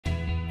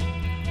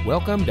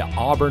Welcome to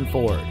Auburn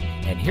Ford,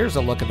 and here's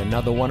a look at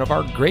another one of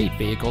our great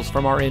vehicles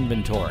from our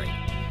inventory,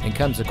 and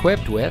comes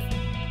equipped with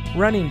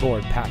running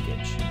board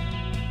package,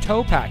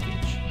 tow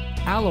package,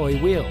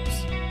 alloy wheels,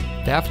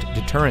 theft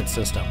deterrent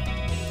system,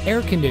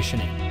 air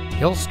conditioning,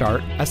 hill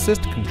start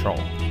assist control,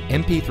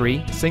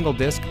 MP3 single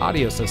disc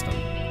audio system,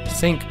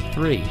 Sync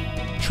 3,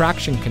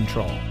 traction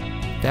control,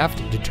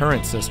 theft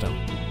deterrent system,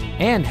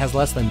 and has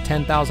less than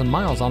 10,000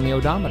 miles on the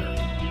odometer.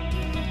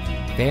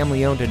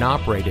 Family owned and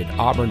operated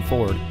Auburn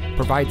Ford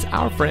provides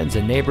our friends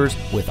and neighbors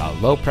with a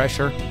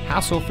low-pressure,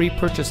 hassle-free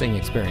purchasing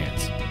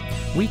experience.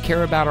 We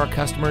care about our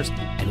customers,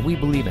 and we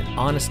believe in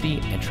honesty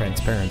and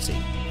transparency.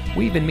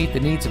 We even meet the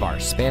needs of our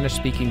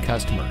Spanish-speaking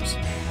customers.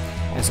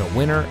 As a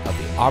winner of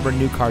the Auburn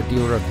New Car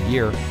Dealer of the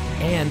Year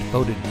and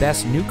voted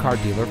Best New Car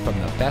Dealer from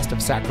the Best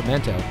of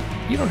Sacramento,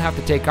 you don't have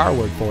to take our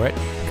word for it.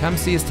 Come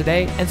see us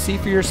today and see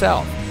for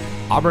yourself.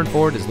 Auburn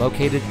Ford is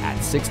located at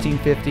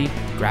 1650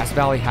 Grass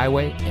Valley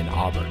Highway in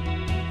Auburn.